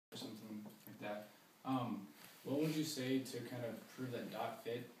What would you say to kind of prove that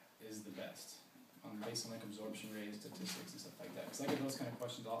dotFIT is the best, based on like absorption rate, statistics, and stuff like that? Because I get those kind of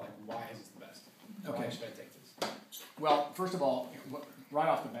questions a lot, like why is it the best? Okay. Why should I take this? Well, first of all, right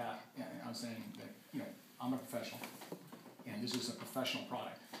off the bat, I'm saying that I'm a professional, and this is a professional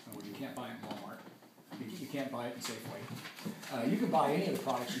product. In other words, you can't buy it in Walmart. You can't buy it in Safeway. You can buy any of the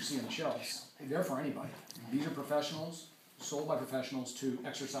products you see on the shelves. They're for anybody. These are professionals, sold by professionals to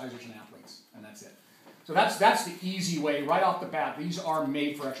exercisers and athletes, and that's it. So that's the easy way, right off the bat. These are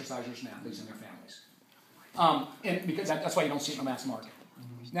made for exercisers and athletes and their families. And because that's why you don't see it in the mass market.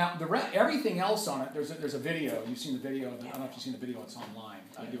 Now, everything else on it, there's a video. You've seen the video. I don't know if you've seen the video. It's online.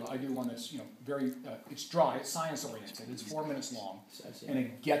 I do one that's very. It's dry. It's science oriented. It's 4 minutes long, and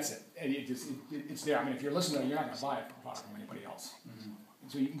it gets it. And it's there. I mean, if you're listening to it, you're not going to buy a product from anybody else.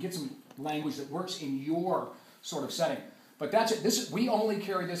 So you can get some language that works in your sort of setting. But that's it. We only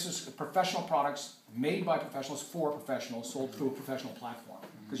carry this as professional products made by professionals for professionals, sold through a professional platform.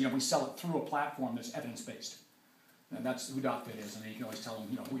 Because we sell it through a platform that's evidence based. And that's who dotFIT is, and you can always tell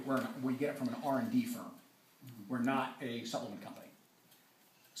them, we get it from an R&D firm. We're not a supplement company.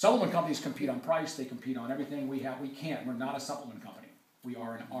 Supplement companies compete on price, they compete on everything. We can't. We're not a supplement company. We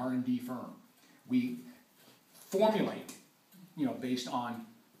are an R&D firm. We formulate, based on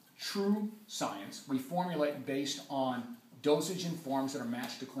true science. We formulate based on dosage and forms that are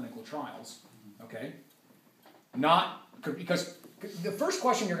matched to clinical trials, okay? Because the first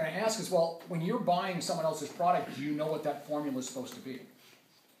question you're going to ask is, well, when you're buying someone else's product, do you know what that formula is supposed to be?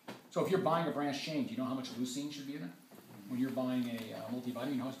 So if you're buying a branch chain, do you know how much leucine should be in it? When you're buying a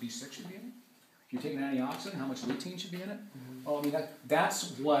multivitamin, you know how much B6 should be in it? If you're taking an antioxidant, how much lutein should be in it? Well, I mean,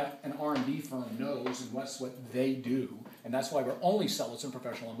 that's what an R&D firm knows, and that's what they do, and that's why we're only sell this in a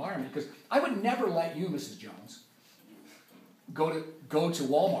professional environment, because I would never let you, Mrs. Jones, go to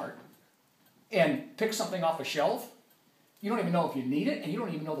Walmart and pick something off a shelf. You don't even know if you need it, and you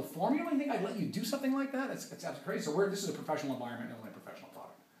don't even know the formula. You think I'd let you do something like that? It's absolutely crazy. So this is a professional environment and only a professional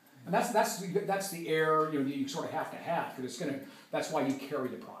product, and that's the air you sort of have to have, because that's why you carry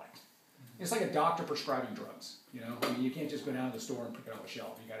the product. It's like a doctor prescribing drugs. I mean, you can't just go down to the store and pick it off a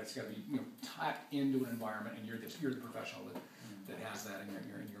shelf. It's got to be tapped into an environment, and you're the professional that has that,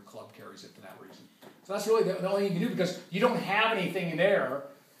 and your club carries it for that reason. So that's really the only thing you can do, because you don't have anything in there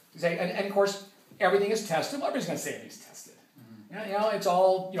to say, and of course everything is tested. Well, everybody's going to say everything's tested. It's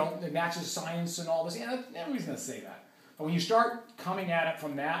all, it matches science and all this. Everybody's going to say that. But when you start coming at it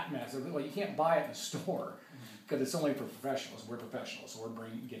from that method, well, you can't buy it in a store because it's only for professionals. We're professionals, so we're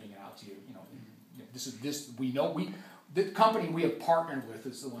giving it out to you. The company we have partnered with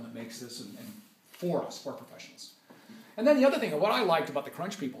is the one that makes this and for us, for professionals. And then the other thing, what I liked about the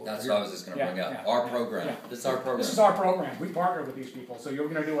Crunch people. That's what I was just going to bring up. Our program. Yeah. This is our program. This is our program. We partner with these people, so you're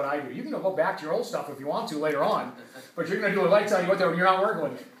going to do what I do. You can go back to your old stuff if you want to later on, but you're going to do what I tell you what you're not working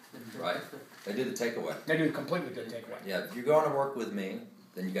with it. Right. They do the takeaway. They do completely the takeaway. Yeah, if you're going to work with me,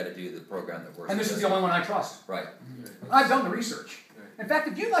 then you got to do the program that works. And this is the only one I trust. Right. I've done the research. In fact,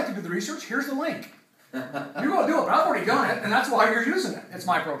 if you'd like to do the research, here's the link. You're going to do it, but I've already done it, and that's why you're using it. It's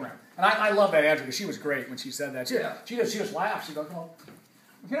my program. And I love that answer, because she was great when she said that. She just laughed. She goes, well,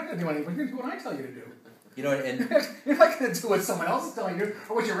 you're not going to do anything. You're going to do what I tell you to do. And you're not going to do what someone else is telling you to do,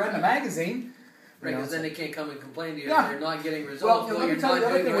 or what you read in the magazine. Right, because then they can't come and complain to you if you're not getting results. Well, let me tell you the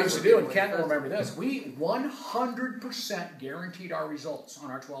other thing we used to do, and Kent will remember this. We 100% guaranteed our results on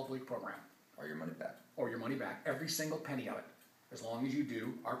our 12-week program. Or your money back. Or your money back. Every single penny of it. As long as you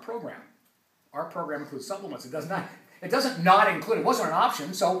do our program. Our program includes supplements. It doesn't not include. It wasn't an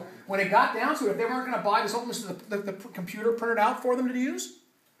option. So when it got down to it, if they weren't going to buy the supplements that the computer printed out for them to use,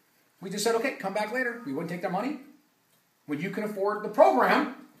 we just said, okay, come back later. We wouldn't take their money. When you can afford the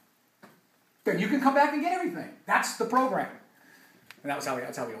program, then you can come back and get everything. That's the program. And that's how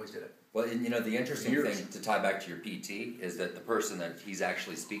we always did it. Well, and the interesting thing to tie back to your PT is that the person that he's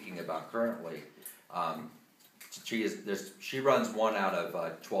actually speaking about currently, she runs one out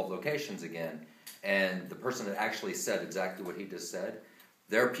of 12 locations again, and the person that actually said exactly what he just said,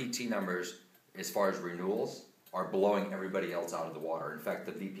 their PT numbers as far as renewals are blowing everybody else out of the water. In fact,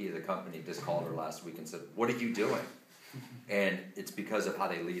 the VP of the company just called her last week and said, "What are you doing?" And it's because of how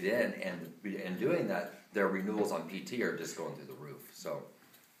they lead in doing that, their renewals on PT are just going through the roof. So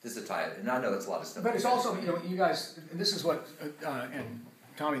this is a tie, and I know that's a lot of stuff. But it's also, you guys, and this is what, and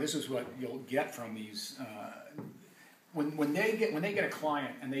Tommy, this is what you'll get from these. When they get a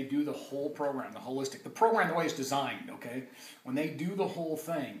client and they do the whole program, the program the way it's designed, okay? When they do the whole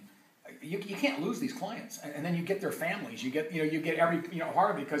thing, you can't lose these clients, and then you get their families. You get every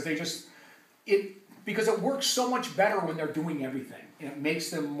part of it, because because it works so much better when they're doing everything. and it makes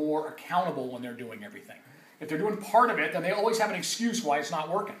them more accountable when they're doing everything. If they're doing part of it, then they always have an excuse why it's not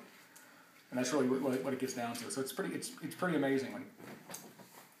working. And that's really what it gets down to. So it's pretty amazing.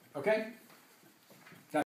 Okay?